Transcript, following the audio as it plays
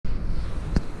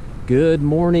Good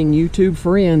morning, YouTube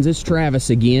friends. It's Travis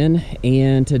again,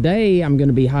 and today I'm going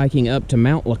to be hiking up to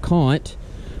Mount LeConte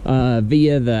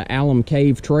via the Alum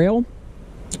Cave Trail.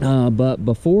 But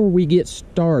before we get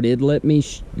started, let me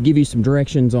give you some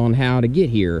directions on how to get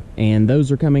here, and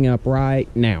those are coming up right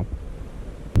now.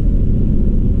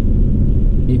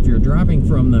 If you're driving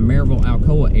from the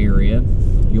Maryville-Alcoa area,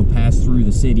 you'll pass through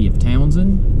the city of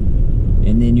Townsend,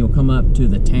 and then you'll come up to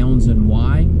the Townsend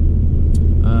Y.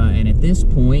 And at this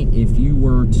point, if you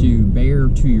were to bear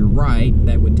to your right,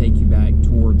 that would take you back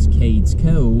towards Cades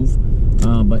Cove.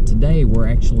 But today we're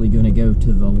actually going to go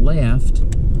to the left,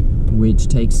 which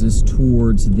takes us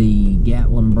towards the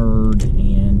Gatlinburg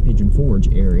and Pigeon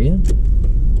Forge area.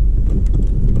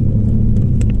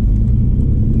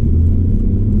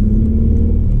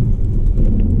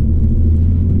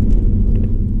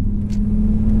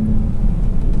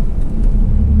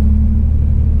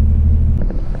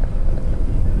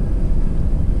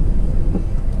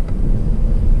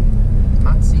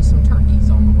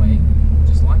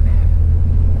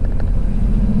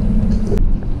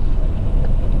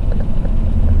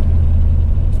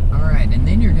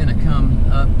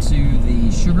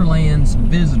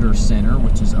 Visitor Center,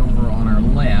 which is over on our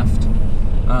left.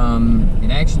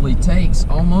 It actually takes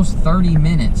almost 30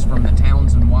 minutes from the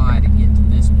Townsend Y to get to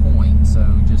this point, so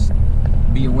just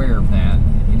be aware of that.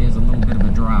 It is a little bit of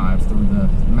a drive through the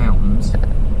mountains.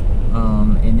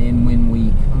 And then when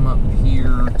we come up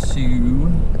here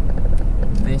to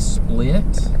this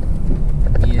split,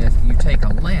 if you take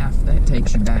a left, that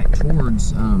takes you back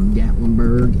towards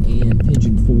Gatlinburg and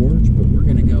Pigeon Forge, but we're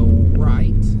going to go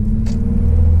right.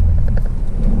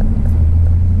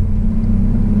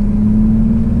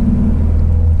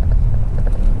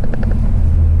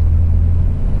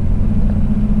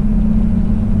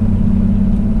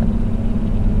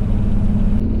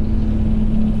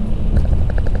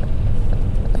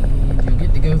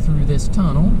 Through this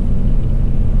tunnel.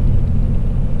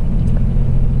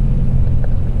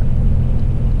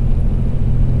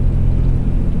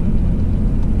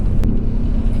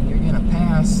 And you're going to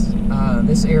pass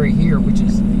this area here, which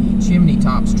is the Chimney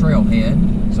Tops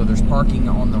Trailhead. So there's parking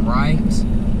on the right,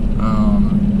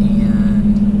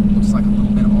 and looks like a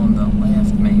little bit on the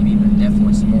left maybe, but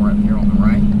definitely some more up here on the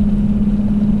right.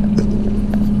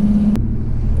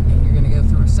 And you're going to go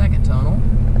through a second tunnel.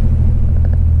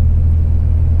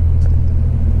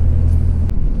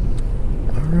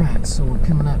 Alright, so we're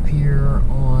coming up here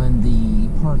on the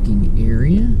parking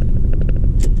area.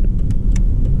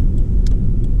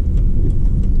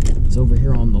 It's over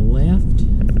here on the left.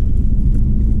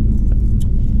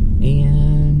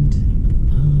 And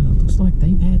looks like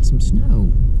they've had some snow.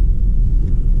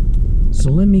 So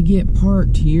let me get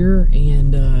parked here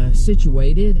and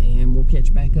situated, and we'll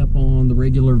catch back up on the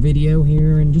regular video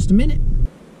here in just a minute.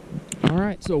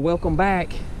 Alright, so welcome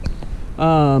back.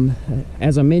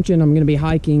 As I mentioned, I'm going to be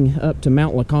hiking up to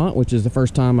Mount LeConte, which is the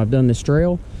first time I've done this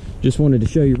trail. Just wanted to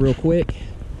show you real quick.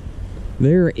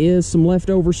 There is some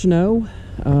leftover snow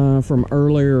from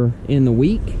earlier in the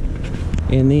week.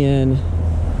 And then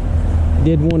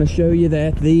did want to show you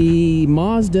that the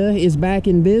Mazda is back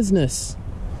in business.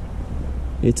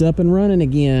 It's up and running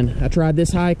again. I tried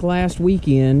this hike last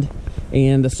weekend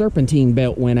and the serpentine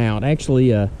belt went out.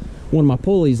 Actually, one of my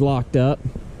pulleys locked up,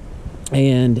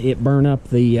 and it burned up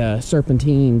the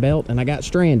serpentine belt, and I got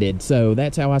stranded. So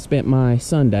that's how I spent my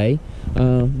Sunday.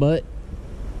 But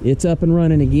it's up and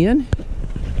running again.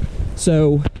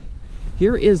 So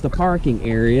here is the parking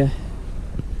area.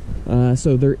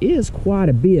 So there is quite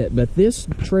a bit, but this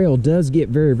trail does get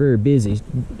very, very busy,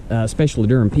 especially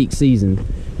during peak season.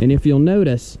 And if you'll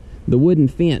notice the wooden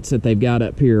fence that they've got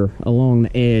up here along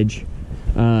the edge,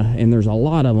 and there's a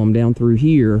lot of them down through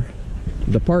here.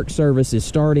 The Park Service is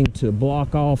starting to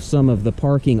block off some of the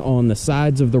parking on the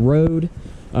sides of the road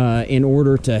in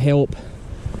order to help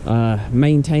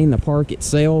maintain the park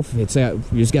itself. It's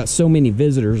just got so many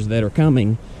visitors that are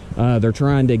coming. They're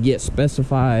trying to get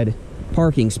specified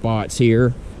parking spots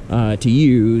here to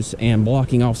use, and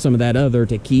blocking off some of that other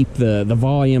to keep the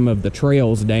volume of the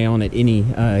trails down at any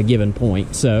given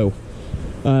point. So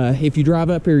if you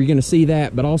drive up here, you're going to see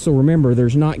that, but also remember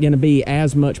there's not going to be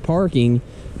as much parking.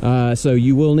 So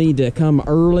you will need to come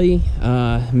early,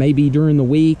 maybe during the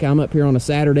week. I'm up here on a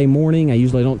Saturday morning. I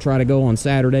usually don't try to go on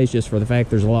Saturdays just for the fact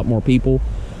there's a lot more people.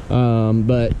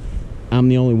 But I'm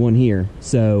the only one here.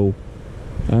 So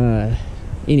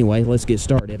anyway, let's get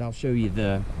started. I'll show you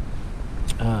the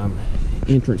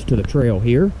entrance to the trail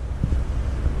here.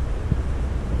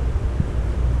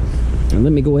 And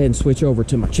let me go ahead and switch over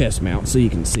to my chest mount so you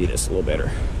can see this a little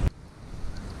better.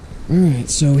 Alright,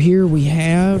 so here we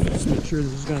have, let's make sure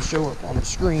this is going to show up on the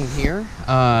screen here,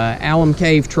 Alum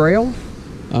Cave Trail,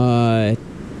 Mount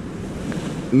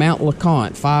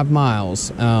LeConte, 5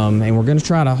 miles, and we're going to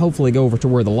try to hopefully go over to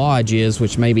where the lodge is,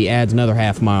 which maybe adds another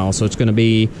half mile, so it's going to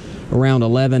be around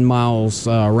 11 miles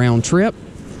round trip.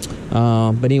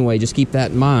 But anyway, just keep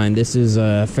that in mind. This is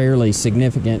a fairly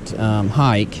significant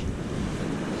hike.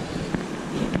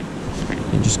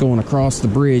 And just going across the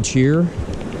bridge here.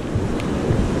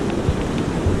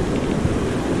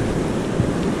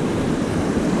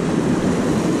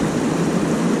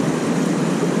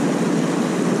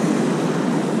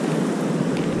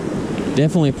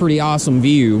 Definitely a pretty awesome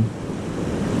view.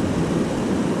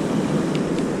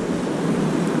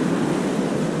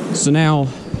 So now,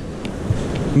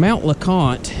 Mount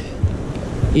LeConte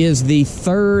is the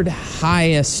 3rd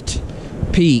highest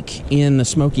peak in the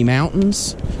Smoky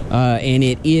Mountains, and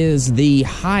it is the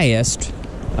highest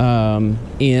on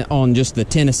just the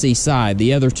Tennessee side.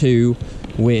 The other two,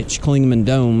 which Clingman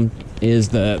Dome is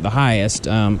the highest,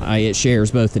 it shares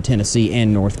both the Tennessee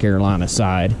and North Carolina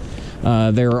side.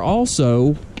 There are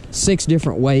also 6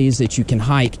 different ways that you can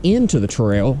hike into the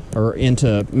trail, or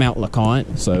into Mount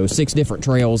LeConte, so 6 different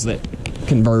trails that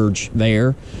converge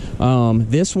there.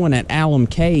 This one at Alum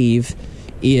Cave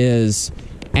is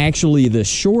actually the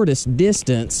shortest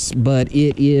distance, but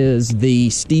it is the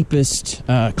steepest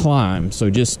climb, so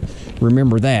just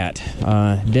remember that.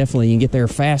 Definitely you can get there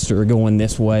faster going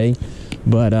this way,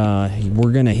 but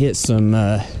we're gonna hit some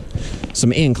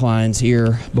inclines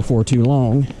here before too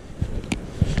long.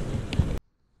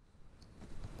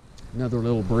 Another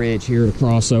little bridge here to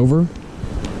cross over.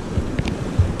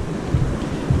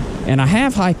 And I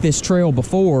have hiked this trail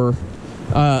before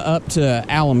up to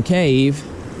Alum Cave,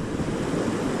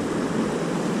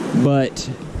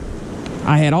 but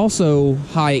I had also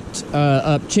hiked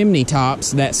up Chimney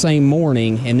Tops that same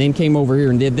morning and then came over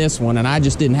here and did this one, and I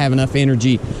just didn't have enough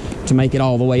energy to make it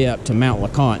all the way up to Mount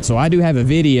LeConte. So I do have a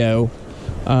video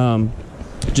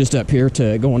just up here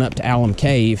to going up to Alum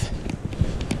Cave,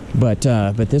 but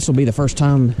this will be the first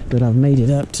time that I've made it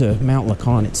up to Mount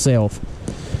LeConte itself.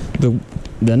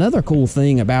 Another cool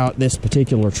thing about this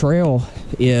particular trail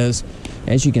is,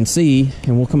 as you can see,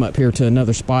 and we'll come up here to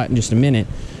another spot in just a minute,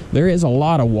 there is a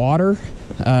lot of water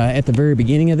at the very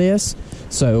beginning of this,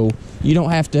 so you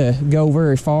don't have to go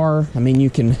very far. I mean,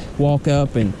 you can walk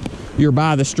up and you're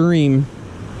by the stream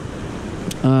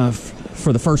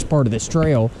for the first part of this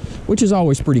trail, which is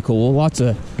always pretty cool. Lots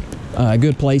of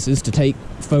good places to take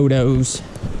photos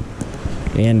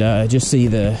and just see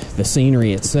the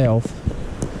scenery itself.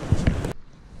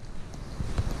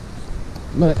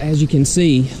 But as you can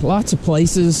see, lots of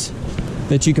places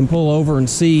that you can pull over and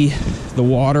see the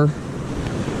water.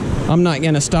 I'm not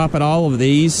going to stop at all of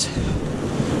these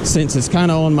since it's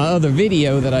kind of on my other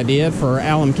video that I did for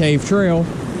Alum Cave Trail,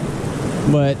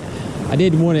 but I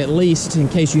did want to, at least in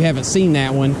case you haven't seen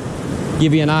that one,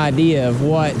 give you an idea of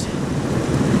what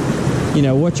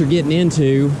you're getting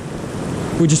into,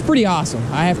 which is pretty awesome.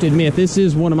 I have to admit, this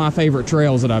is one of my favorite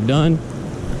trails that I've done.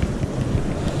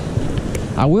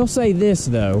 I will say this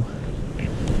though,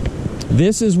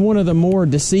 this is one of the more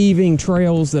deceiving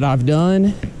trails that I've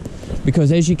done,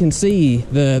 because as you can see,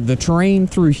 the terrain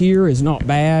through here is not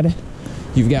bad.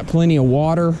 You've got plenty of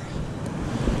water,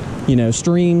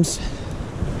 streams.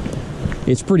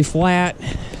 It's pretty flat,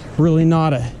 really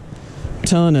not a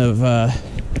ton of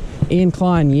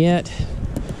incline yet,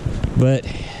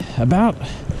 but about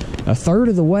a third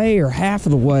of the way or half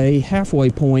of the way, halfway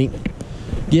point,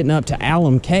 getting up to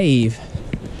Alum Cave,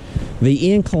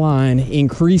 the incline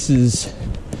increases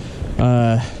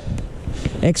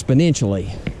exponentially.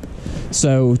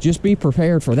 So just be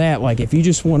prepared for that. Like if you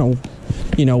just want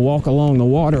to, walk along the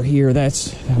water here,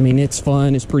 it's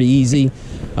fun, it's pretty easy.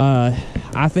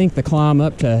 I think the climb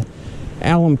up to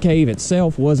Alum Cave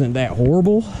itself wasn't that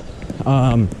horrible.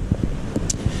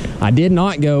 I did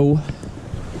not go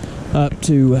up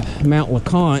to Mount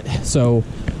LeConte,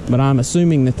 but I'm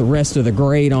assuming that the rest of the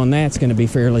grade on that's going to be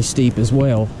fairly steep as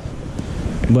well.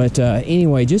 But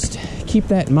anyway, just keep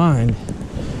that in mind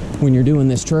when you're doing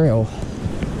this trail,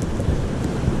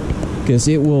 because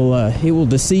it will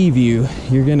deceive you.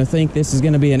 You're going to think this is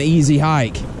going to be an easy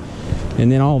hike, and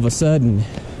then all of a sudden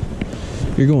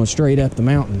you're going straight up the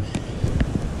mountain.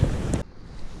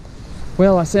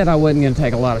 Well, I said I wasn't going to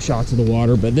take a lot of shots of the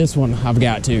water, but this one I've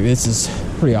got to. This is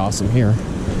pretty awesome here.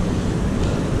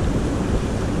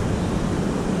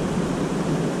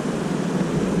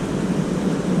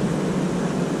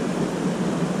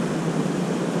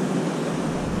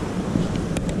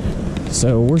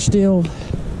 So we're still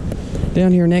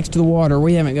down here next to the water.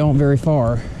 We haven't gone very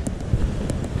far,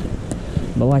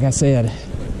 But like I said,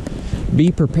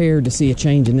 be prepared to see a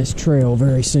change in this trail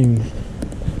very soon.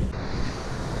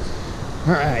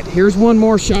 All right, here's one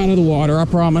more shot of the water. I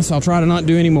promise I'll try to not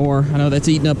do any more. I know that's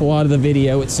eating up a lot of the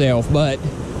video itself, but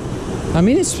I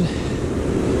mean, it's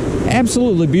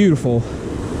absolutely beautiful.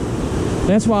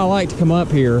 That's why I like to come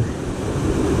up here.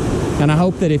 And I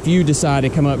hope that if you decide to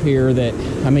come up here that,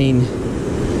 I mean,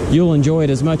 you'll enjoy it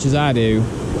as much as I do.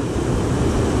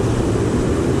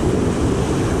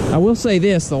 I will say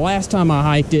this, the last time I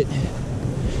hiked it,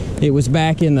 it was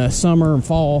back in the summer and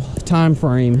fall time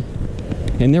frame.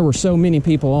 And there were so many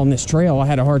people on this trail, I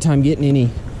had a hard time getting any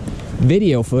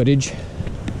video footage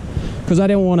because I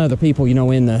didn't want other people, you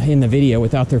know, in the video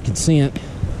without their consent.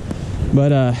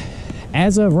 But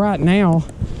as of right now,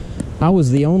 I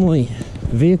was the only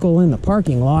vehicle in the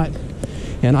parking lot,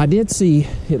 and I did see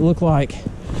it looked like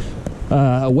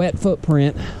a wet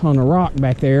footprint on a rock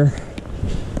back there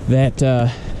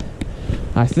that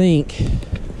I think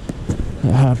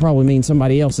probably means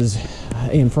somebody else is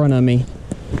in front of me,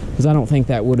 because I don't think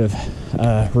that would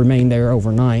have remained there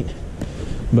overnight.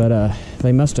 But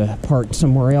they must have parked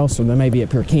somewhere else, or they may be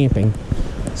up here camping.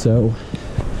 So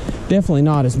definitely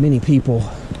not as many people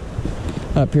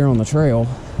up here on the trail.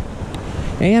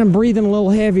 And I'm breathing a little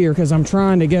heavier because I'm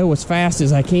trying to go as fast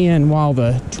as I can while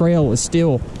the trail is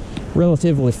still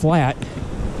relatively flat.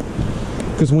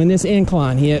 Because when this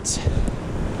incline hits,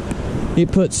 it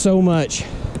puts so much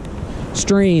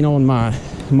strain on my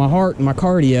heart and my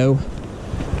cardio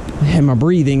and my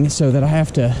breathing, so that I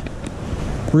have to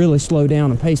really slow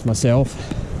down and pace myself.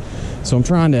 So I'm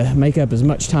trying to make up as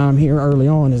much time here early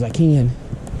on as I can,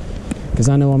 because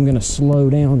I know I'm going to slow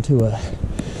down to a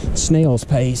snail's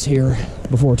pace here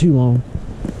before too long.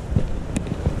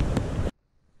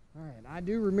 Alright, I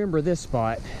do remember this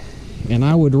spot, and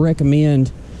I would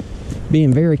recommend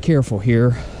being very careful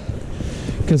here,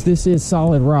 because this is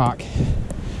solid rock.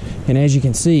 And as you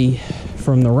can see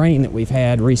from the rain that we've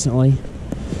had recently,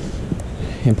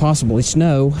 and possibly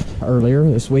snow earlier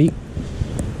this week,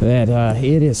 that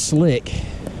it is slick,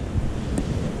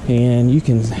 and you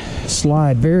can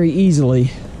slide very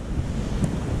easily.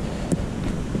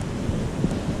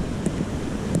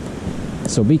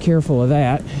 So be careful of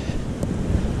that.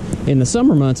 In the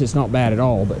summer months it's not bad at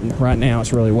all, but right now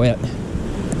it's really wet.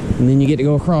 And then you get to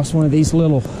go across one of these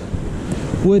little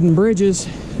wooden bridges,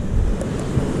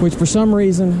 which for some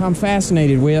reason I'm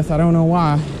fascinated with. I don't know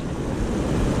why,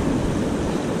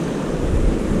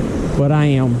 but I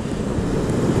am.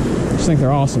 I just think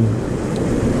they're awesome.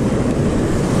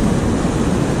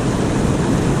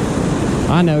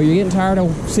 I know you're getting tired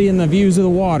of seeing the views of the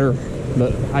water,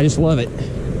 but I just love it.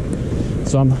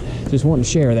 So I'm just wanting to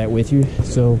share that with you,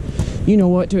 so you know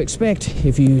what to expect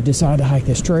if you decide to hike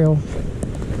this trail.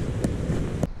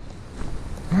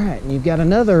 All right, and you've got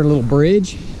another little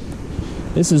bridge.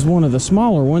 This is one of the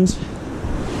smaller ones.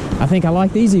 I think I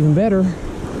like these even better.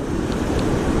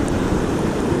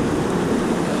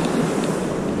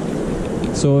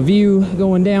 So a view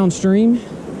going downstream.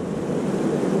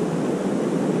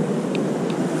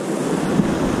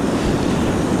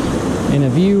 And a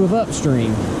view of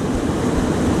upstream.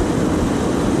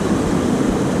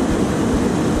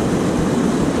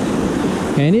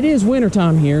 And it is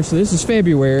wintertime here, so this is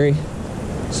February.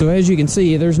 So as you can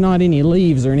see, there's not any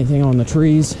leaves or anything on the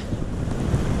trees.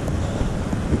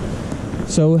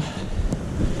 So,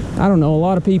 I don't know, a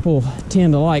lot of people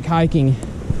tend to like hiking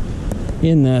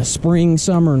in the spring,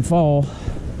 summer, and fall.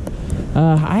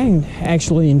 I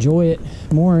actually enjoy it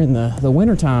more in the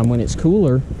wintertime when it's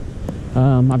cooler.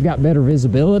 I've got better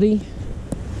visibility.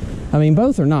 I mean,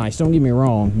 both are nice, don't get me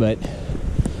wrong, but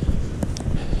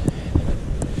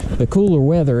the cooler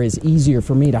weather is easier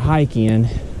for me to hike in.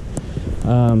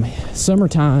 Summer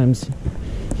times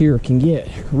here can get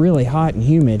really hot and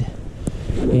humid,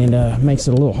 and makes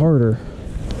it a little harder.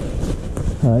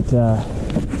 But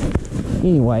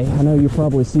anyway, I know you'll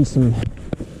probably see some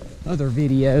other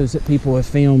videos that people have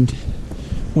filmed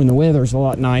when the weather's a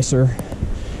lot nicer,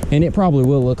 and it probably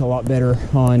will look a lot better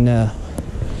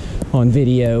on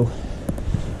video.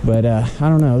 But I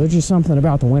don't know, there's just something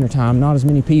about the wintertime. Not as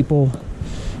many people,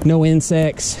 no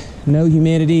insects, no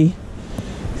humidity,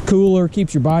 cooler,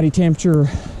 keeps your body temperature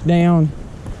down.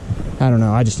 I don't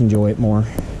know, I just enjoy it more.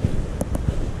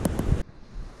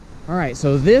 All right,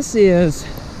 so this is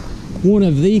one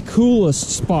of the coolest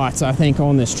spots, I think,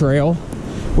 on this trail,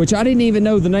 which I didn't even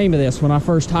know the name of this when I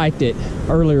first hiked it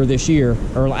earlier this year,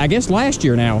 or I guess last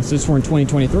year now, since we're in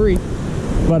 2023.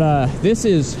 But this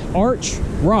is Arch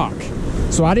Rock.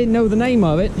 So I didn't know the name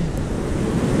of it.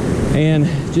 And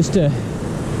just to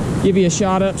give you a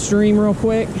shot upstream real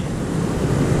quick,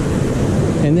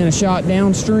 and then a shot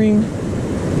downstream.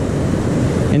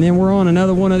 And then we're on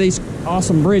another one of these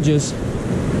awesome bridges.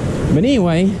 But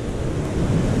anyway,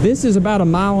 this is about 1.5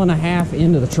 miles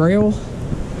into the trail.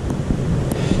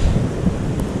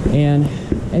 And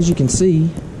as you can see,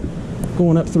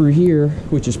 going up through here,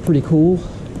 which is pretty cool.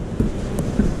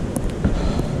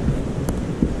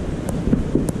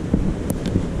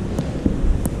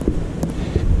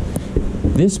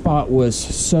 This spot was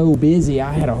so busy,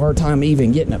 I had a hard time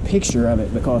even getting a picture of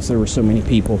it because there were so many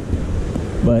people.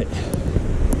 But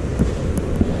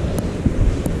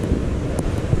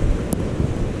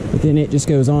then it just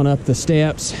goes on up the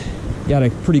steps. Got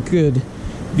a pretty good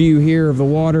view here of the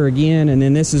water again, and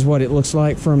then this is what it looks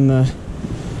like from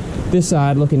this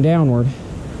side looking downward.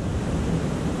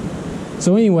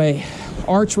 So anyway,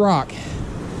 Arch Rock.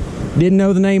 Didn't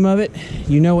know the name of it.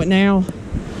 You know it now.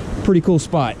 Pretty cool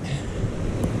spot.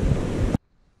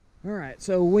 Alright,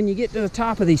 so when you get to the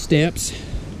top of these steps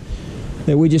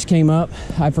that we just came up,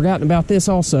 I'd forgotten about this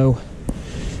also.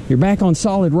 You're back on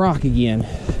solid rock again.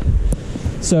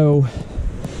 So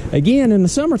again, in the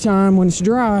summertime when it's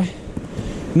dry,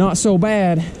 not so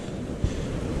bad,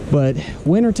 but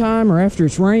wintertime or after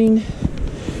it's rained,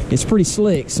 it's pretty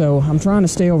slick. So I'm trying to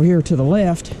stay over here to the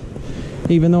left,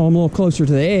 even though I'm a little closer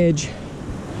to the edge.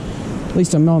 At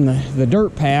least I'm on the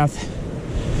dirt path.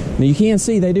 Now you can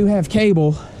see they do have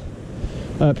cable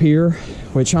up here,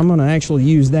 which I'm gonna actually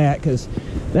use that because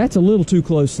that's a little too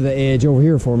close to the edge over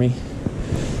here for me.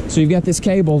 So you've got this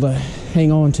cable to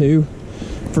hang on to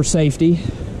for safety,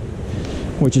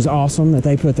 which is awesome that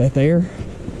they put that there.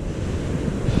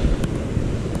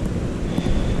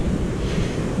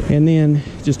 And then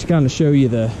just to kind of show you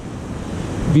the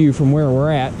view from where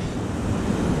we're at.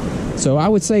 So I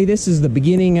would say this is the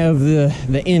beginning of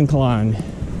the incline.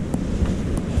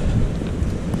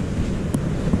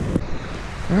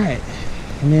 All right,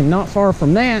 and then not far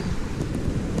from that,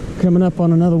 coming up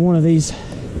on another one of these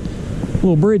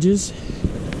little bridges.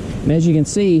 And as you can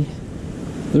see,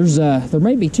 there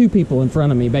may be 2 people in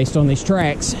front of me based on these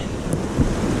tracks.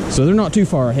 So they're not too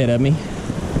far ahead of me.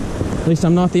 At least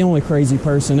I'm not the only crazy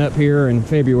person up here in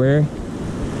February.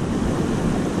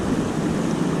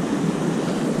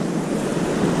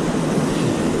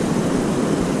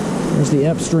 There's the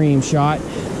upstream shot.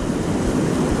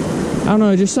 I don't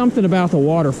know, just something about the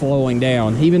water flowing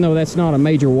down. Even though that's not a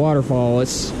major waterfall,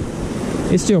 it's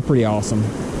still pretty awesome.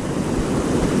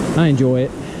 I enjoy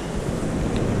it.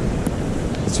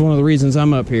 It's one of the reasons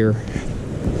I'm up here.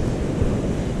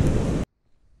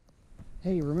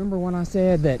 Hey, remember when I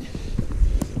said that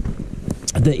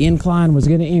the incline was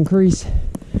going to increase?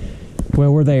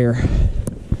 Well, we're there.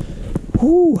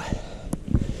 Whew.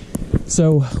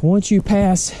 So once you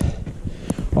pass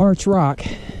Arch Rock,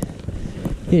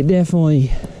 it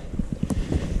definitely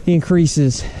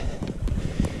increases.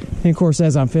 And of course,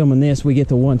 as I'm filming this, we get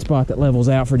the one spot that levels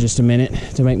out for just a minute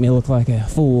to make me look like a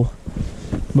fool.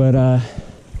 But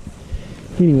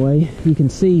anyway, you can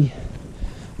see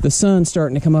the sun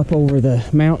starting to come up over the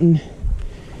mountain.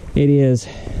 It is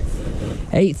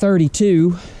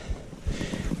 8:32.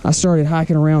 I started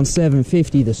hiking around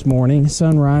 7:50 this morning.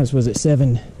 Sunrise was at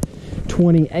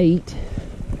 7:28.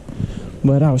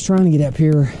 But I was trying to get up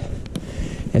here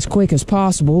as quick as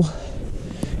possible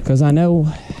because I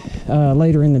know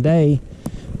later in the day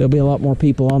there'll be a lot more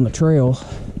people on the trail.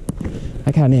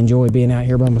 I kind of enjoy being out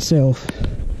here by myself.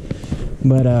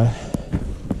 But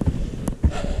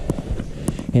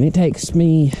and it takes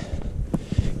me,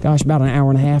 gosh, about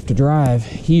 1.5 hours to drive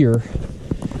here.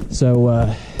 So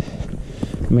I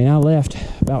mean, I left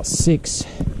about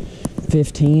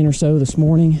 6:15 or so this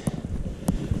morning.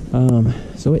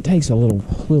 So it takes a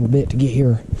little bit to get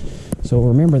here. So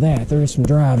remember that there is some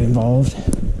drive involved,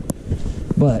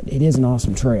 but it is an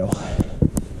awesome trail.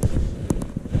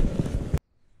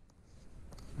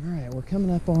 All right, we're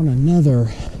coming up on another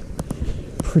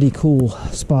pretty cool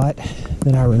spot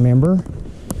that I remember.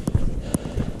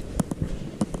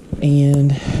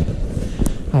 And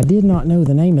I did not know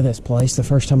the name of this place the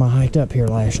first time I hiked up here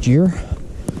last year,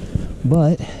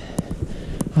 but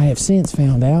I have since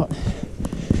found out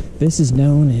this is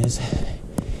known as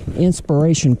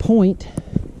Inspirational Point.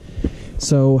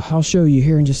 So I'll show you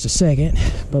here in just a second,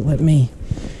 but let me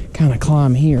kind of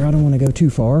climb here. I don't want to go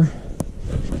too far,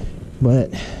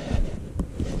 but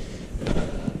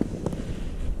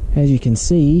as you can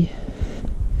see,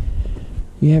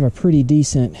 you have a pretty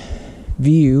decent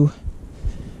view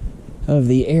of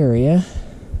the area.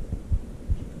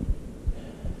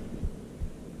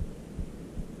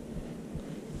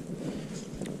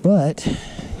 But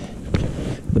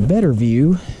the better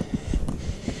view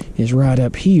is right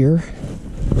up here.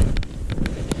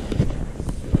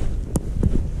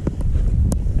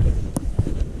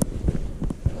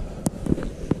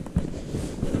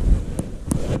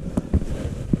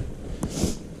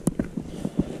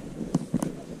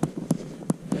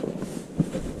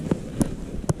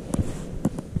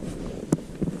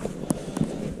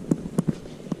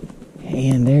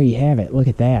 And there you have it. Look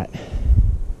at that.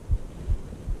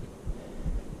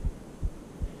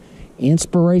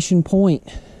 Inspiration Point.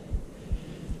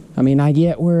 I mean, I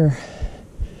get where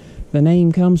the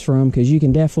name comes from, because you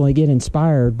can definitely get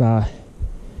inspired by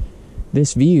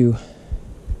this view.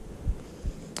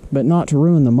 But not to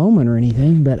ruin the moment or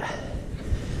anything, but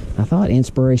I thought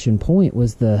Inspiration Point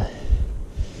was the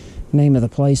name of the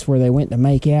place where they went to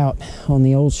make out on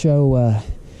the old show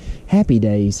Happy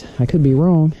Days. I could be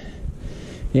wrong.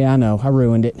 Yeah, I know, I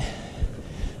ruined it.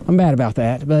 I'm bad about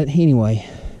that, but anyway,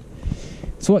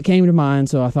 it's what came to mind,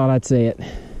 so I thought I'd say it.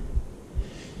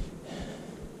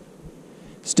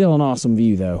 Still an awesome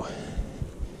view, though.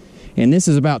 And this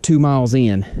is about 2 miles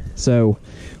in, so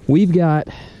we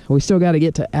still got to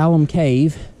get to Alum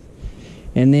Cave,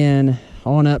 and then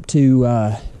on up to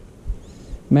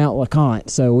Mount LeConte.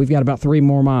 So we've got about 3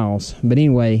 more miles. But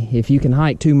anyway, if you can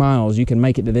hike 2 miles, you can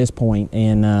make it to this point,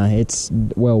 and it's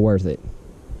well worth it.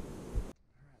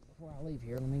 Before I leave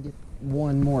here, let me get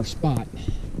one more spot.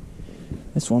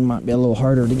 This one might be a little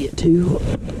harder to get to.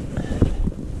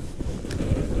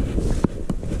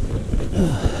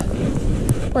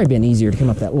 Probably been easier to come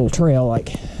up that little trail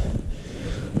like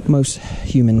most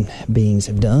human beings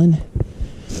have done,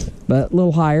 but a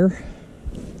little higher.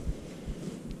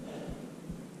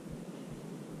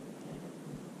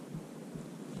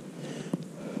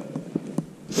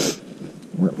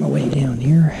 Work my way down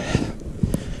here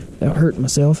without hurting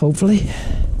myself, hopefully.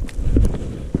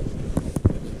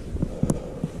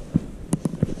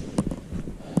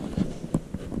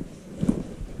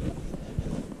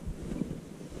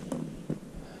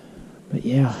 But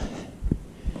yeah,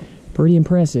 pretty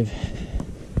impressive.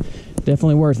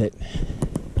 Definitely worth it.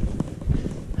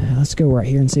 Let's go right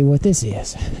here and see what this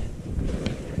is.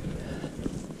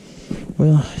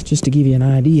 Well, just to give you an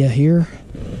idea here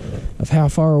of how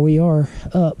far we are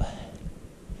up.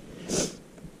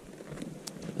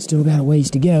 Still got a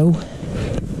ways to go.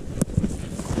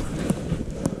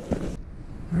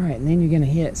 Alright, and then you're going to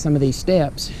hit some of these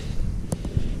steps,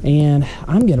 and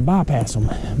I'm going to bypass them,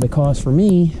 because for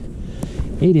me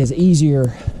it is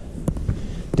easier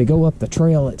to go up the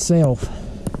trail itself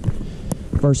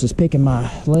versus picking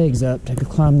my legs up to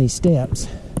climb these steps.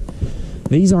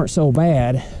 These aren't so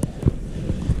bad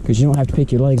because you don't have to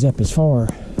pick your legs up as far,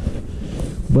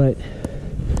 but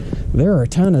there are a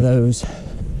ton of those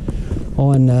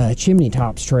on Chimney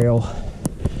Tops Trail,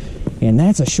 and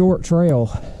that's a short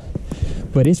trail,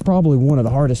 but it's probably one of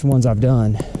the hardest ones I've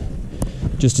done,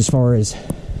 just as far as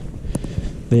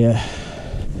the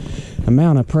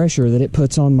amount of pressure that it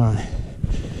puts on my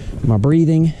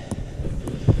breathing,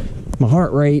 my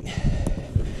heart rate,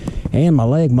 and my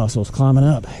leg muscles climbing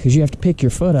up, because you have to pick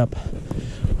your foot up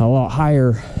a lot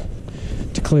higher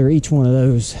to clear each one of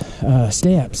those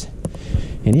steps,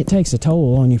 and it takes a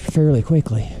toll on you fairly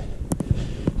quickly.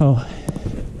 Oh,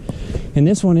 and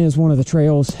this one is one of the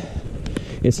trails.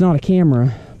 It's not a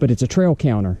camera, but it's a trail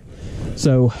counter,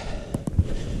 so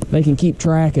they can keep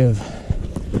track of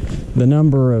the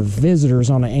number of visitors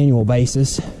on an annual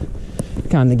basis,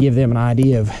 kind of give them an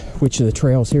idea of which of the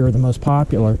trails here are the most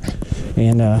popular.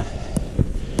 And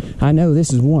I know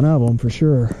this is one of them for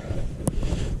sure.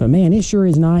 But man, it sure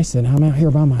is nice that I'm out here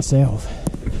by myself.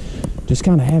 Just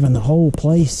kind of having the whole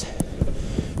place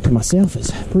to myself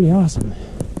is pretty awesome.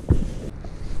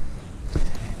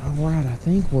 Alright, I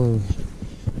think we're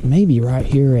maybe right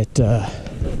here at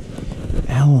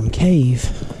Alum Cave,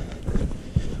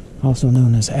 also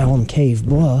known as Alum Cave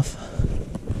Bluff.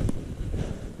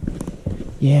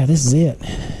 Yeah, this is it.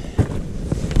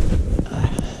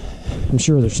 I'm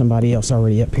sure there's somebody else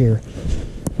already up here,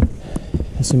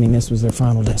 assuming this was their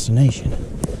final destination.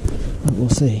 But we'll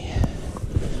see.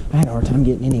 I had a hard time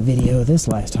getting any video of this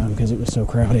last time because it was so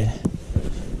crowded.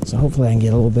 So hopefully I can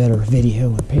get a little better video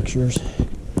and pictures.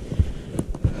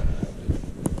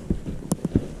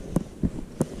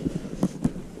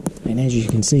 And as you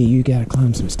can see, you gotta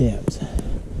climb some steps.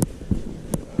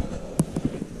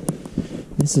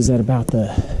 This is at about the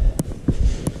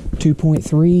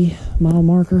 2.3 mile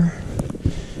marker.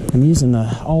 I'm using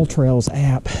the All Trails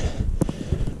app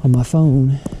on my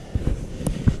phone.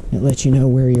 It lets you know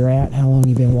where you're at, how long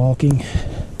you've been walking,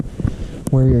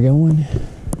 where you're going.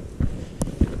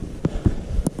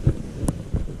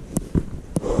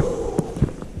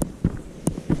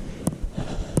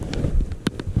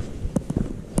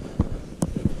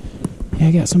 Yeah,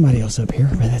 I got somebody else up here,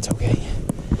 but that's okay.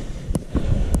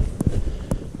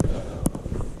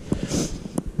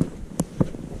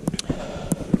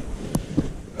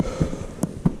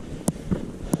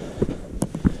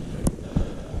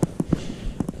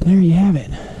 There you have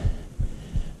it.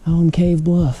 Alum Cave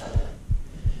Bluff.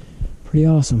 Pretty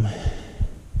awesome.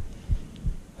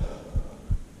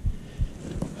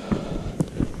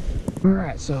 All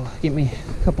right, so get me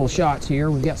a couple of shots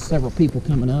here. We've got several people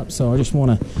coming up, so I just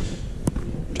want to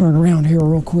turn around here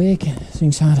real quick so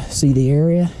you can see the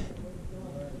area.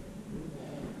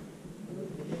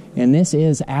 And this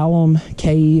is Alum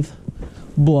Cave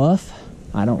Bluff.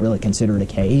 I don't really consider it a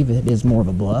cave. It is more of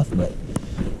a bluff, but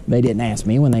they didn't ask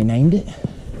me when they named it.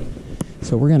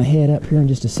 So we're going to head up here in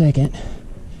just a second.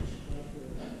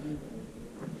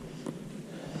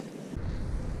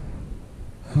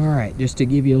 All right, just to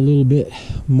give you a little bit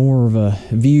more of a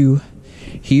view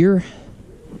here.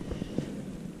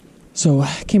 So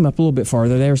I came up a little bit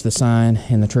farther. There's the sign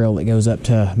and the trail that goes up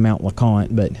to Mount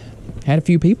LeConte, but had a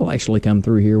few people actually come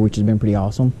through here, which has been pretty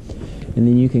awesome. And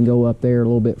then you can go up there a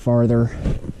little bit farther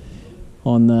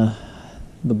on the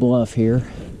bluff here,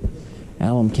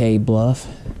 Alum Cave Bluff,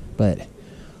 but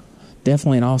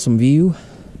definitely an awesome view.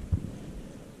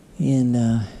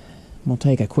 And we'll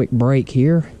take a quick break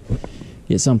here,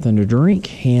 get something to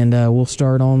drink, and we'll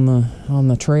start on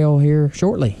the trail here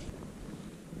shortly.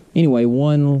 Anyway,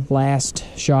 one last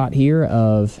shot here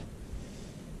of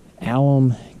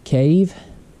Alum Cave.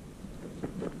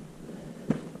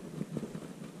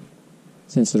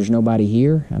 Since there's nobody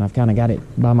here, and I've kind of got it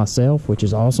by myself, which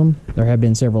is awesome. There have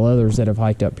been several others that have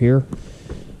hiked up here.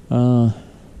 Had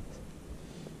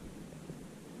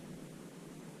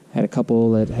a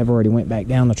couple that have already went back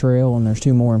down the trail, and there's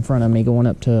two more in front of me going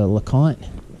up to LeConte.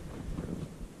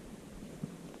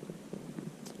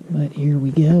 But here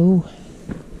we go.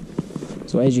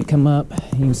 So as you come up,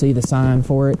 you can see the sign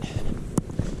for it.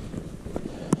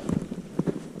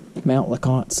 Mount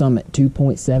LeConte Summit,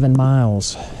 2.7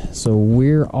 miles. So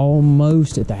we're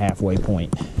almost at the halfway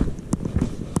point.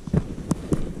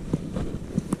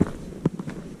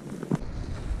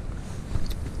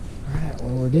 Alright,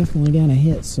 well, we're definitely going to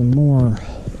hit some more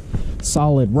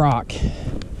solid rock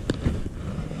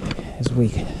as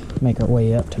we make our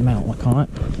way up to Mount LeConte.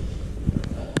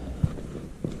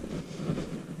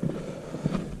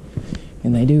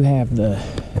 And they do have the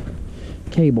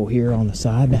cable here on the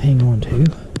side to hang on to.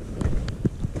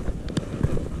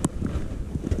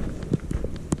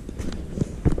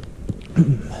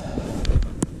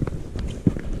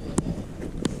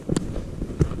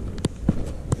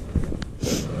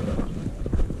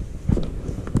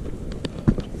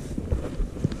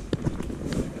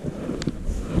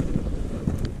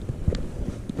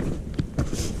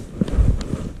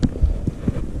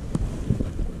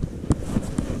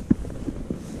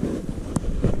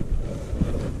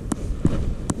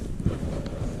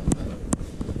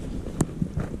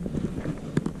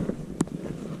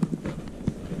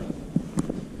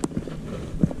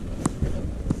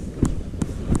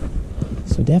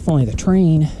 Definitely the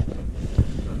terrain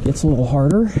gets a little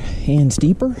harder and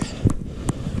steeper,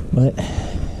 but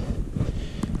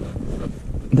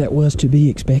that was to be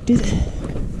expected.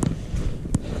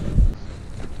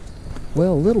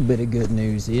 Well, a little bit of good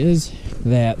news is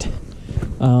that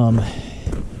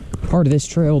part of this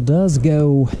trail does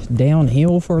go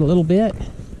downhill for a little bit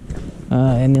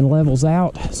and then levels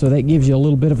out, so that gives you a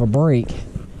little bit of a break.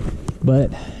 But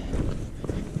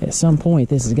at some point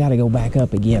this has got to go back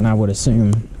up again, I would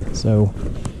assume. So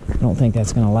I don't think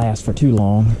that's going to last for too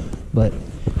long, but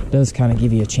it does kind of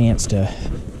give you a chance to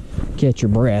catch your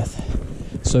breath.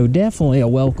 So definitely a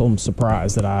welcome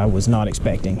surprise that I was not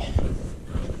expecting.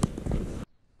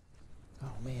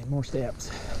 Oh man, more steps.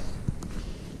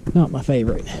 Not my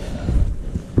favorite.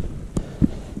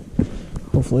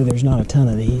 Hopefully there's not a ton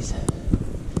of these.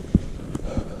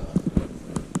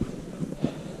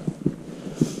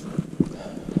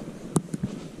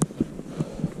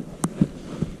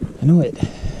 I know it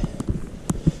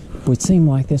would seem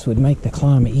like this would make the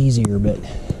climb easier, but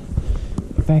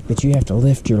the fact that you have to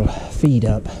lift your feet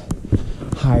up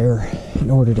higher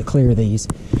in order to clear these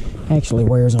actually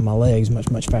wears on my legs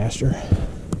much faster.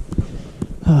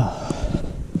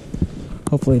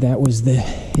 Hopefully that was the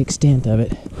extent of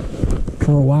it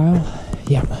for a while.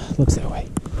 Yeah, looks that way.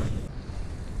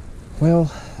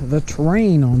 Well, the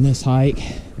terrain on this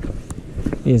hike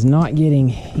is not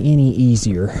getting any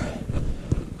easier.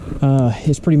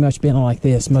 It's pretty much been like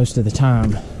this most of the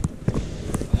time.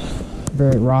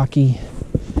 Very rocky,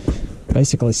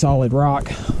 basically solid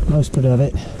rock, most of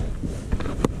it.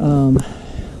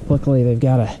 Luckily they've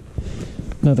got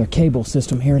another cable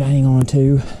system here to hang on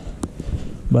to,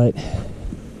 but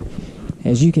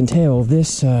as you can tell,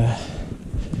 this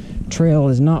trail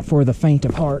is not for the faint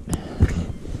of heart.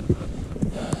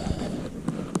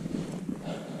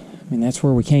 I mean, that's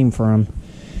where we came from.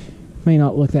 May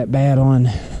not look that bad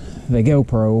on the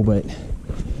GoPro, but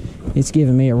it's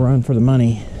giving me a run for the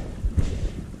money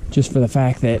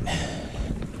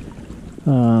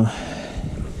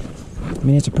I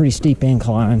mean, it's a pretty steep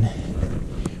incline,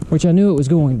 which I knew it was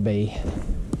going to be.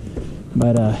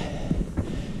 But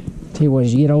tell you what,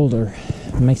 as you get older,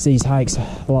 it makes these hikes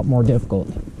a lot more difficult.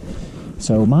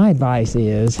 So my advice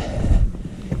is,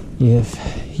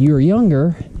 if you're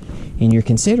younger and you're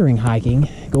considering hiking,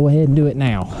 go ahead and do it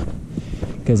now,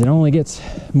 because it only gets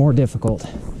more difficult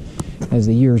as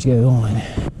the years go on.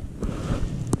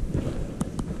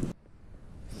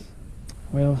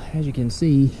 Well, as you can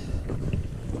see,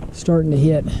 starting to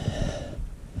hit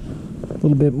a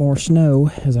little bit more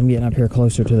snow as I'm getting up here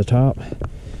closer to the top.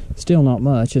 Still not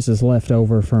much. This is left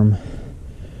over from,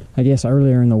 I guess,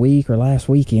 earlier in the week or last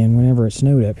weekend whenever it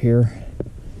snowed up here.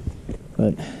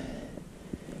 But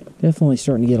definitely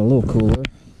starting to get a little cooler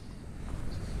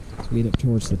as we get up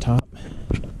towards the top.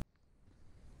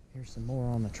 Here's some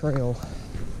more on the trail.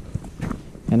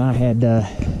 And I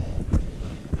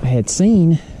had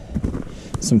seen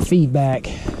some feedback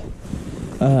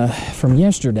from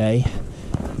yesterday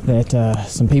that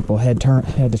some people had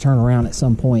to turn around at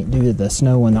some point due to the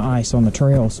snow and the ice on the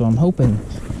trail. So I'm hoping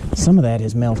some of that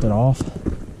has melted off.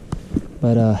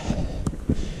 But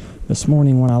this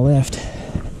morning when I left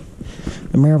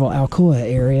the Maryville-Alcoa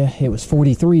area, it was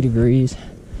 43 degrees.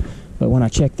 But when I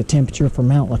checked the temperature for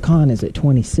Mount LeConte, is at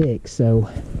 26. So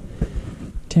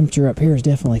temperature up here is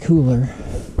definitely cooler.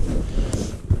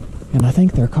 And I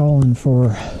think they're calling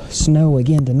for snow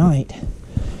again tonight.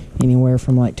 Anywhere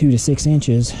from like 2 to 6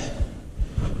 inches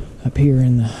up here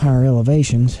in the higher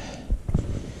elevations.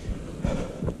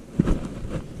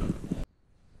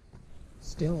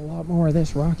 Still a lot more of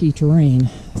this rocky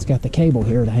terrain. It's got the cable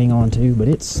here to hang on to, but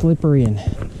it's slippery and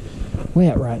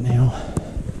wet right now.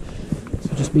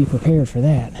 So just be prepared for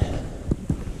that.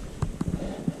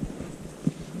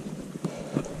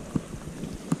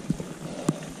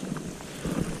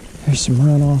 There's some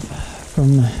runoff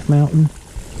from the mountain.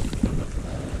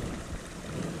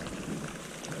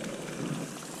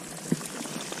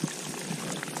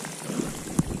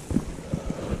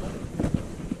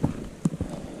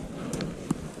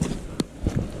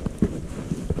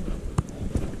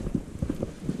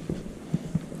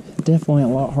 Definitely a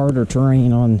lot harder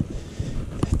terrain on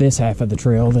this half of the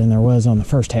trail than there was on the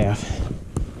first half.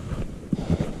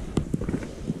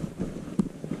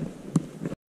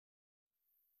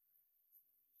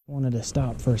 Wanted to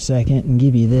stop for a second and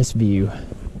give you this view.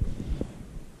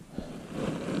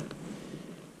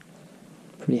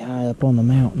 Pretty high up on the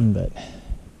mountain, but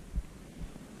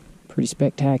pretty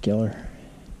spectacular.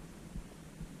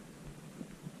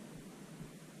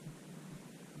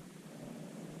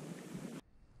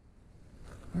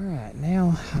 Alright,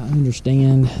 now I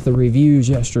understand the reviews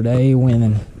yesterday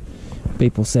when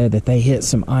people said that they hit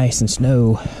some ice and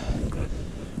snow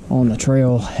on the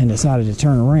trail and decided to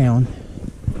turn around.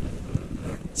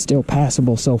 It's still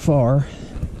passable so far,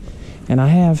 and I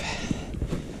have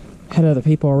had other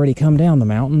people already come down the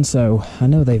mountain, so I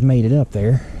know they've made it up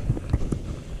there.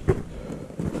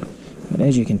 But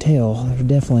as you can tell, there's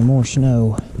definitely more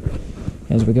snow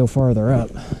as we go farther up.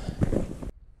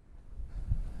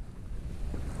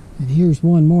 And here's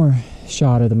one more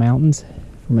shot of the mountains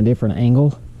from a different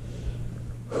angle.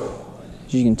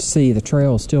 As you can see, the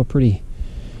trail is still pretty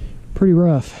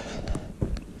rough,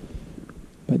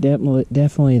 but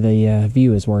definitely the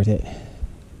view is worth it.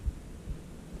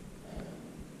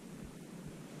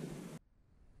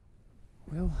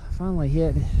 Well, I finally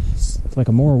hit like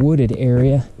a more wooded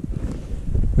area,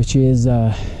 which is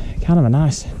kind of a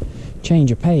nice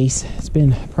change of pace. It's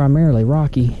been primarily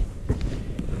rocky.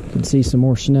 You can see some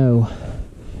more snow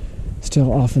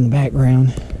still off in the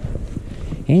background,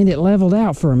 and it leveled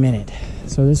out for a minute,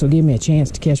 so this will give me a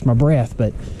chance to catch my breath.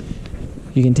 But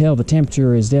you can tell the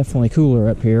temperature is definitely cooler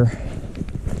up here,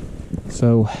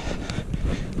 so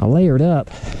I layered up,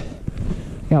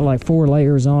 got like 4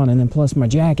 layers on, and then plus my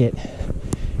jacket.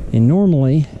 And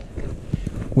normally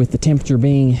with the temperature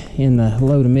being in the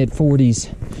low to mid 40s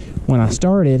when I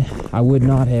started, I would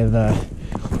not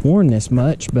have worn this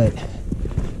much, but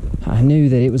I knew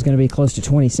that it was going to be close to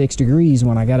 26 degrees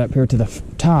when I got up here to the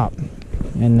top,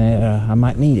 and that I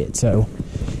might need it. So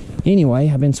anyway,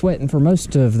 I've been sweating for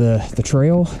most of the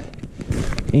trail,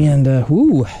 and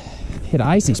hit an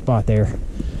icy spot there.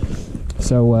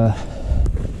 So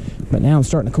but now I'm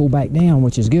starting to cool back down,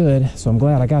 which is good, so I'm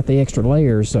glad I got the extra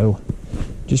layers. So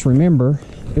just remember,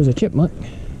 there's a chipmunk.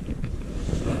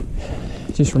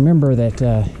 Just remember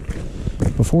that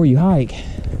before you hike,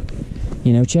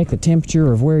 you know, check the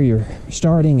temperature of where you're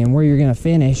starting and where you're going to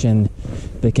finish and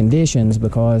the conditions,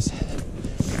 because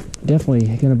definitely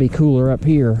going to be cooler up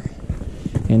here,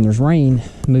 and there's rain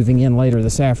moving in later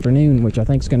this afternoon, which I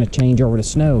think is going to change over to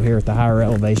snow here at the higher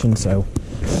elevation. So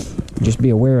Just be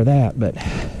aware of that. But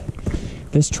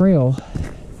this trail,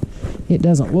 it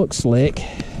doesn't look slick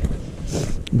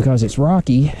because it's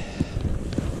rocky,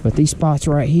 but these spots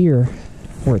right here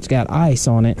where it's got ice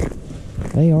on it,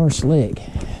 they are slick.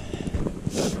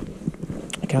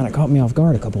 It kind of caught me off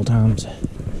guard a couple times,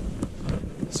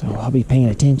 so I'll be paying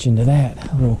attention to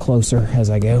that a little closer as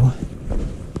I go.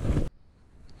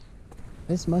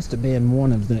 This must have been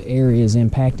one of the areas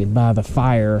impacted by the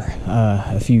fire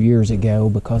a few years ago,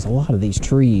 because a lot of these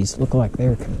trees look like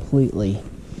they're completely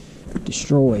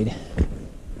destroyed.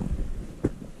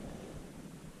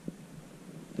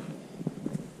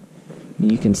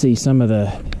 You can see some of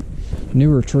the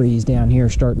newer trees down here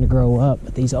starting to grow up,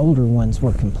 but these older ones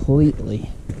were completely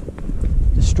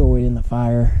destroyed in the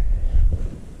fire.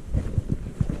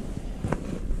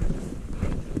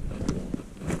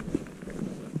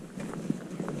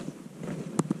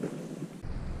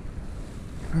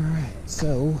 Alright,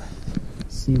 so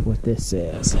let's see what this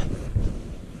says.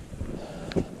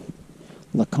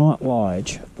 LeConte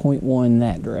Lodge, 0.1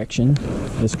 that direction,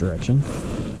 this direction.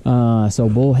 So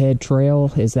Bullhead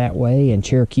Trail is that way, and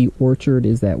Cherokee Orchard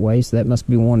is that way, so that must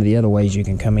be one of the other ways you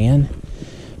can come in.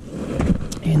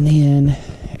 And then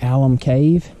Alum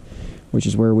Cave, which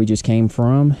is where we just came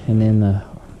from, and then the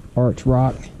Arch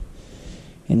Rock,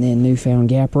 and then Newfound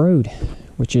Gap Road,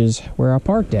 which is where I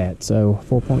parked at, so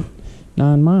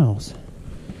 4.9 miles.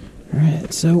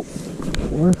 Alright, so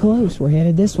we're close, we're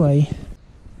headed this way.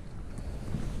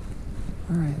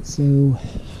 Alright, so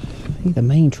I think the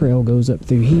main trail goes up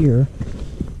through here.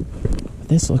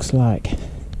 This looks like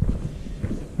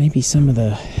maybe some of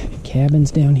the cabins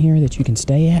down here that you can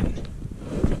stay at.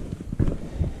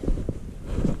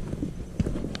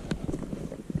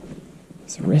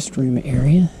 It's a restroom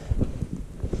area.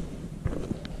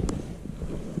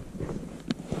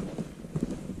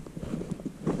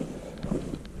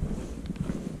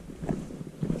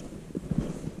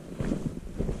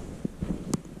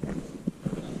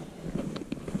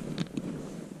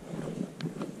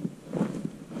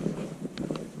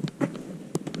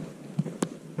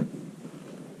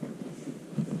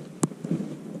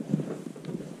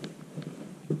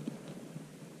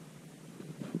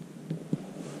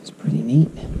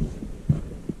 Neat.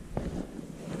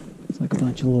 It's like a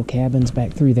bunch of little cabins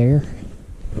back through there.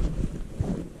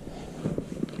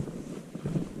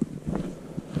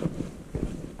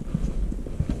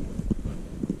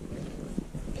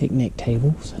 Picnic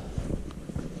tables.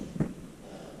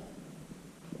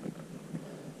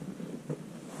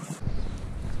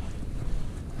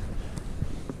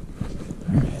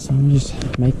 Alright, so I'm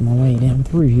just making my way down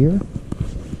through here.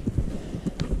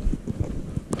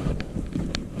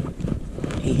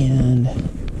 And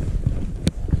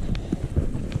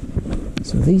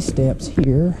so these steps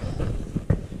here,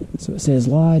 so it says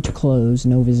lodge closed,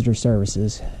 no visitor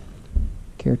services,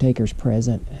 caretakers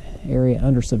present, area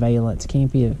under surveillance,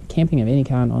 camping of any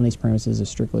kind on these premises is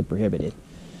strictly prohibited.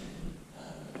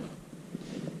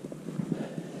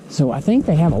 So I think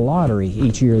they have a lottery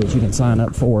each year that you can sign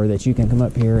up for, that you can come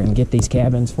up here and get these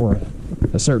cabins for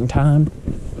a certain time.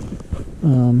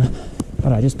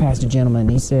 But I just passed a gentleman,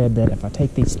 and he said that if I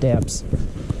take these steps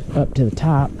up to the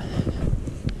top,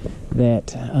 that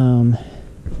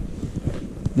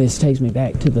this takes me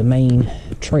back to the main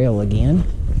trail again.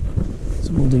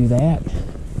 So we'll do that.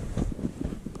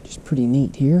 Just pretty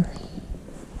neat here.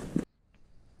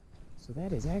 So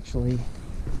that is actually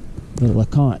the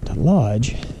LeConte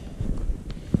Lodge.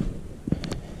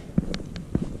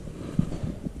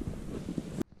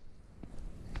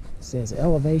 Says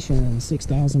elevation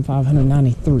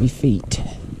 6,593 feet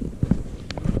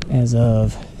as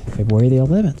of February the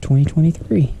 11th,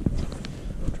 2023.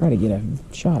 Try to get a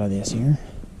shot of this here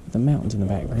with the mountains in the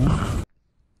background.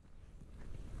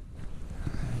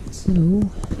 So,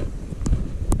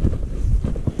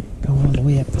 go all the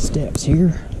way up the steps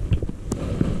here.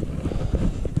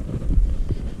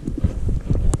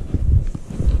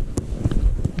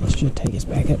 This should take us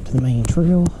back up to the main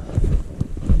trail.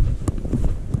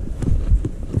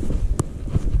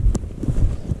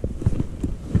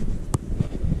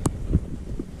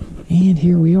 And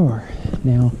here we are.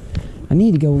 Now, I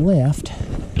need to go left.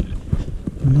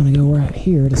 I'm going to go right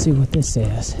here to see what this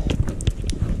says.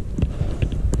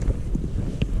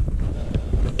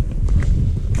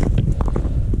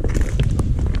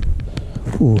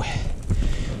 Ooh,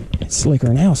 it's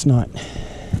slicker now, it's not.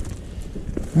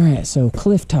 Alright, so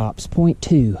cliff tops,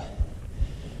 0.2.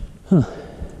 Huh.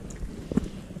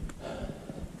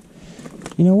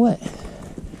 You know what?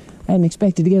 I hadn't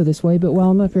expected to go this way, but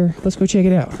while I'm up here, let's go check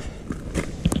it out.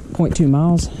 0.2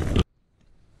 miles. Well,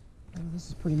 this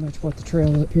is pretty much what the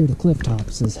trail up here to cliff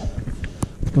tops is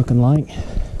looking like.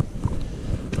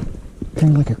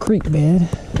 kind of like a creek bed.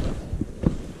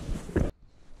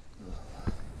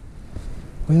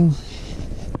 Well,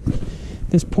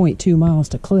 this 0.2 miles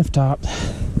to cliff top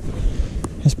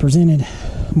has presented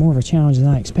more of a challenge than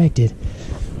I expected,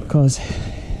 because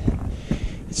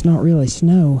it's not really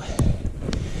snow,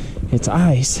 it's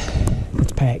ice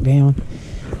that's packed down,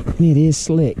 and it is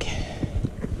slick.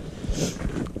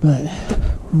 But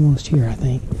we're almost here, I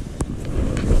think.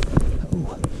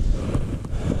 Oh.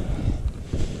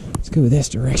 Let's go this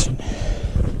direction.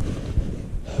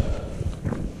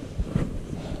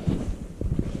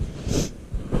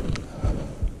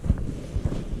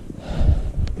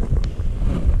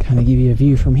 Kind of give you a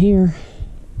view from here.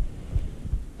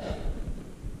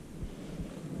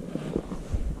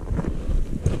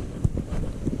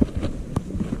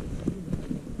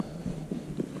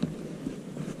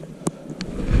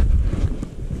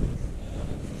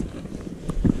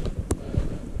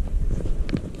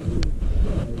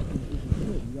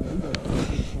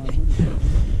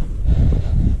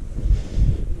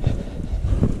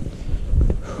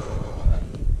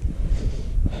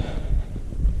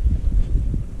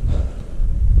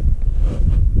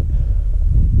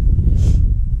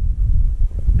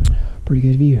 Pretty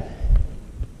good view.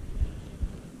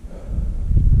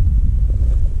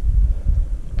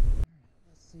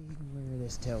 Let's see where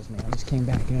this tells me. I just came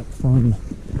back up from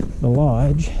the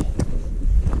lodge,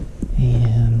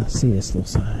 and let's see this little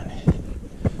sign.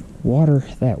 Water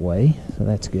that way, so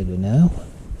that's good to know.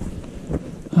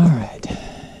 Alright.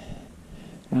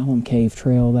 Alum Cave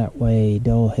Trail that way,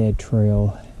 Dullhead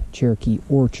Trail, Cherokee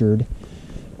Orchard,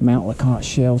 Mount LeConte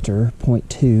Shelter,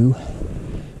 0.2.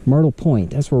 Myrtle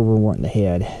Point, that's where we're wanting to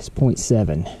head. It's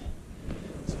 0.7.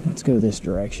 So let's go this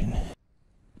direction.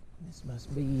 This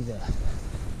must be the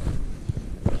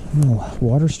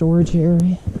water storage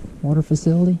area, water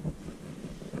facility.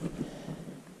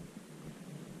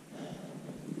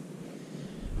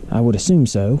 I would assume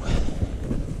so.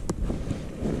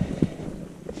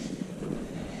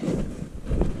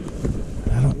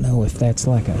 I don't know if that's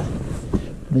like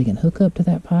they can hook up to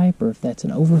that pipe, or if that's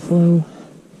an overflow.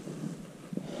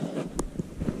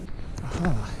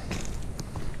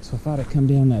 So if I'd have come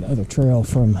down that other trail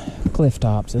from cliff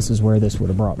tops, this is where this would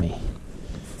have brought me.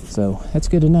 So that's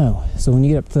good to know. So when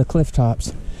you get up to the cliff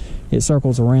tops, it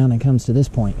circles around and comes to this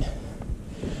point.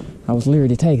 I was leery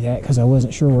to take that because I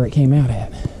wasn't sure where it came out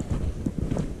at.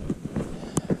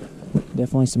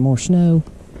 Definitely some more snow.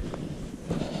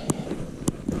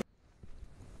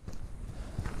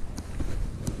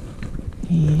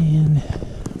 And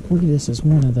look at this as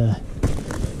one of the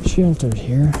shelters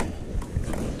here.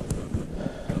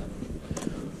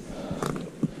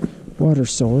 Water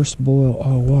source, boil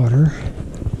all water.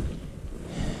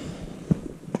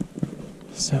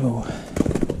 So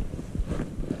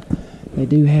they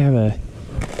do have a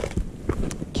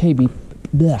cable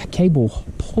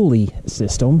pulley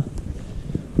system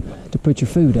to put your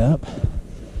food up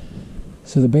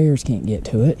so the bears can't get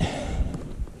to it.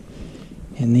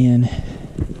 And then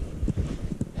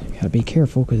gotta be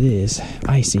careful because it is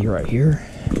icy right here.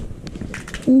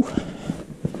 Ooh.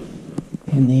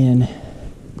 And then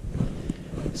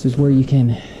this is where you can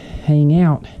hang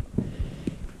out.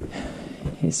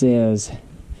 It says,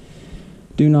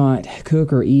 do not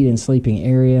cook or eat in sleeping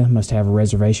area. Must have a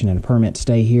reservation and a permit to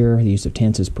stay here. The use of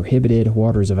tents is prohibited.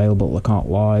 Water is available at LeConte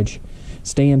Lodge.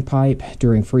 Standpipe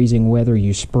during freezing weather.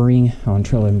 Use spring on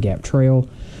Alum Cave Trail.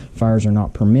 Fires are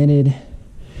not permitted.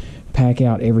 Pack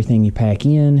out everything you pack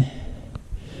in.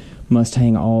 Must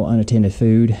hang all unattended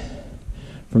food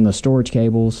from the storage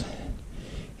cables.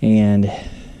 And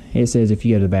it says if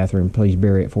you go to the bathroom, please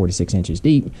bury it 4 to 6 inches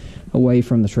deep away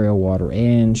from the trail, water,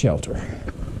 and shelter.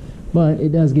 But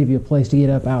it does give you a place to get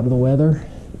up out of the weather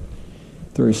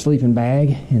through a sleeping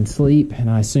bag and sleep. And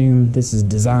I assume this is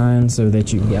designed so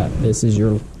that you've got, this is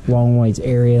your long ways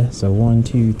area. So 1,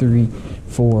 2, 3,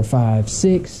 4, 5,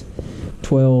 6,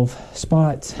 12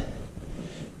 spots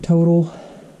total.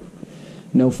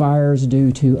 No fires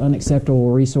due to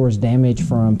unacceptable resource damage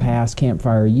from past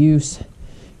campfire use.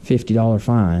 $50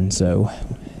 fine. So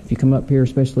if you come up here,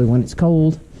 especially when it's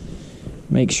cold,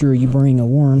 make sure you bring a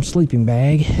warm sleeping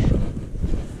bag,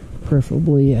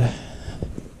 preferably a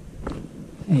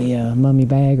mummy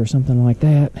bag or something like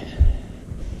that.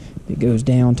 It goes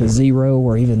down to 0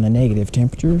 or even the negative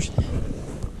temperatures.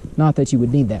 Not that you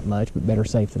would need that much, but better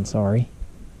safe than sorry.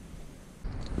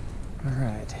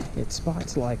 Alright, it's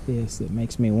spots like this that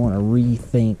makes me want to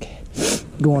rethink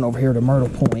going over here to Myrtle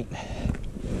Point,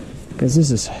 because this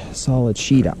is a solid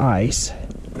sheet of ice.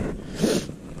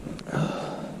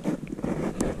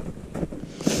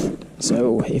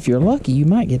 So if you're lucky, you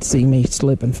might get to see me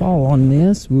slip and fall on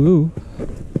this. Woo.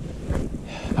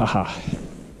 Haha.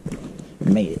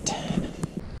 Made it.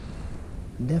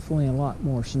 Definitely a lot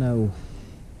more snow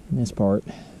in this part.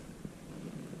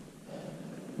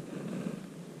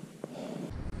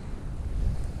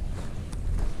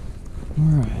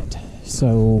 Alright,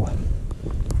 so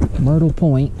Myrtle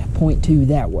Point, point 2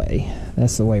 that way.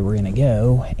 That's the way we're gonna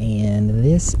go. And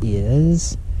this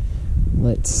is,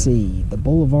 let's see, the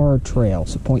Boulevard Trail.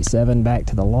 So point 7 back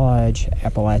to the lodge.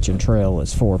 Appalachian Trail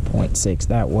is 4.6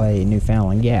 that way.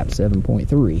 Newfoundland Gap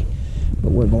 7.3.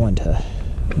 But we're going to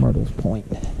Myrtle Point.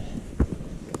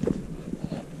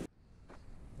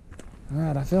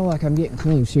 Alright, I feel like I'm getting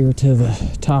close here to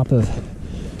the top of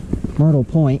Myrtle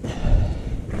Point.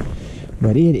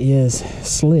 But it is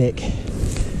slick.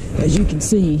 As you can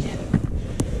see,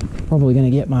 probably going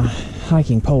to get my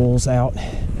hiking poles out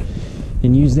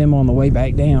and use them on the way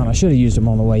back down. I should have used them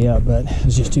on the way up, but I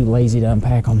was just too lazy to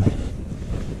unpack them.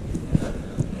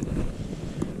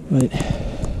 But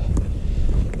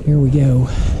here we go.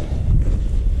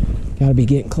 Got to be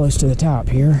getting close to the top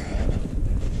here.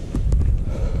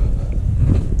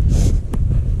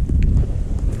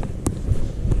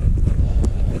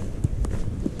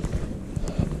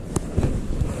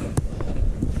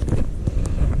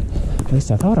 At least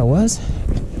I thought I was.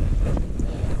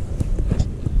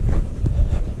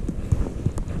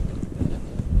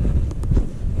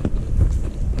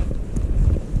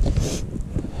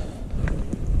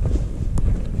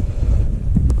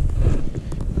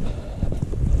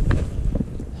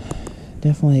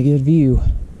 Definitely a good view.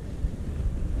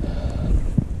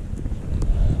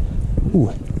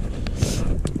 Ooh.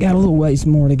 Got a little ways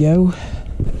more to go.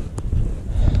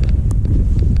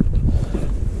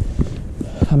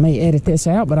 I may edit this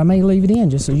out, but I may leave it in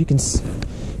just so you can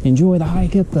enjoy the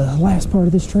hike up the last part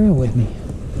of this trail with me.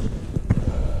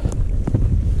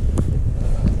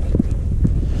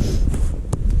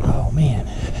 Oh man,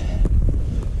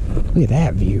 look at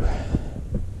that view.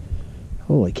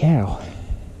 Holy cow.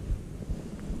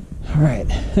 All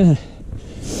right,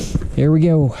 here we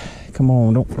go. Come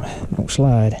on, don't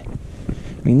slide.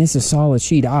 I mean, this is solid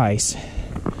sheet ice.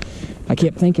 I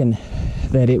kept thinking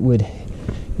that it would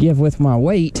give with my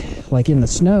weight like in the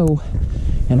snow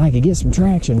and I could get some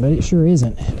traction, but it sure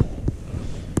isn't.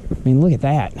 I mean, look at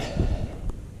that.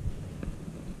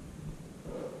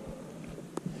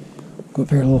 Go up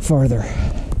here a little farther.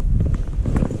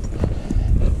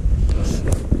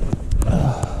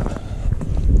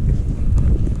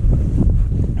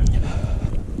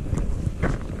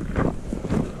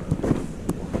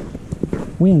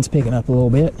 Wind's picking up a little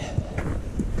bit.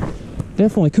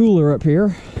 Definitely cooler up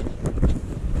here.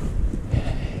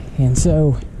 And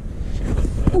so,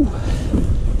 ooh,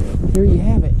 there you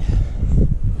have it.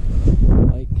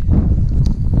 Like,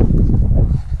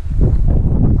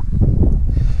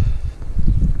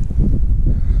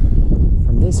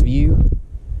 from this view,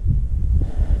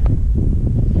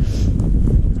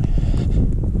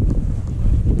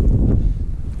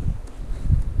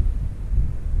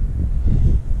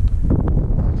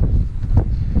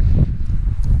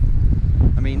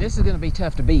 I mean, this is going to be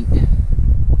tough to beat,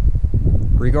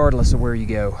 regardless of where you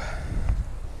go.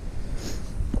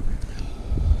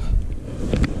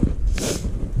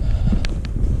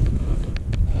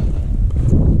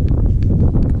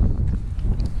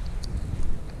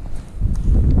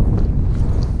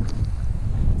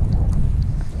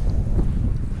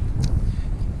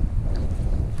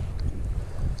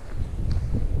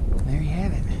 There you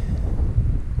have it.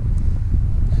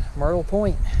 Myrtle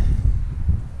Point.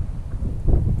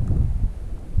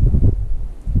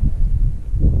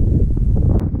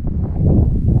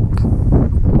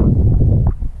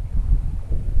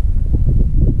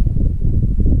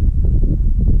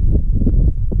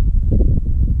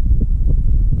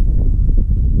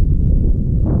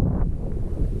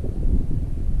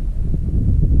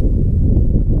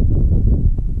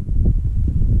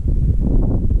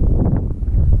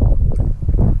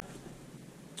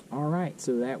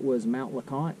 So that was Mount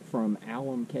LeConte from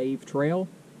Alum Cave Trail.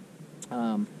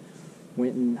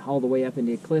 Went all the way up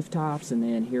into cliff tops and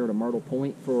then here to Myrtle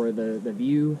Point for the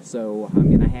view. So I'm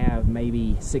going to have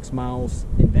maybe 6 miles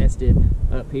invested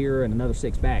up here and another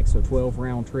 6 back. So 12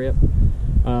 round trip.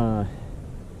 Going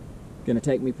to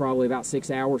take me probably about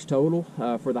 6 hours total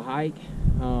for the hike.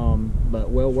 But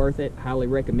well worth it. Highly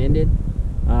recommended.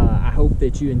 I hope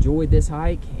that you enjoyed this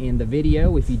hike and the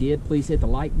video. If you did, please hit the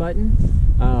like button.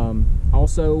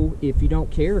 Also, if you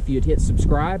don't care, if you'd hit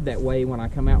subscribe, that way when I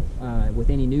come out with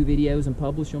any new videos and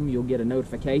publish them, you'll get a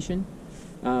notification.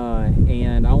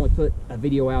 and I only put a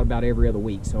video out about every other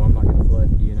week, so I'm not going to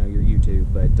flood, you know, your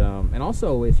YouTube. But and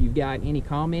also, if you've got any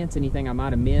comments, anything I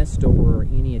might have missed, or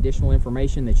any additional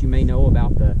information that you may know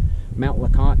about the Mount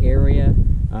LeConte area,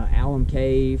 Alum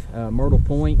Cave, Myrtle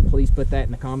Point, please put that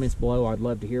in the comments below. I'd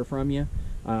love to hear from you.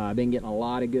 I've been getting a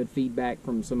lot of good feedback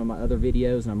from some of my other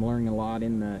videos, and I'm learning a lot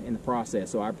in the process,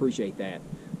 so I appreciate that.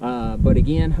 But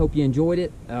again, hope you enjoyed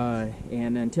it,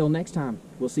 and until next time,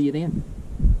 we'll see you then.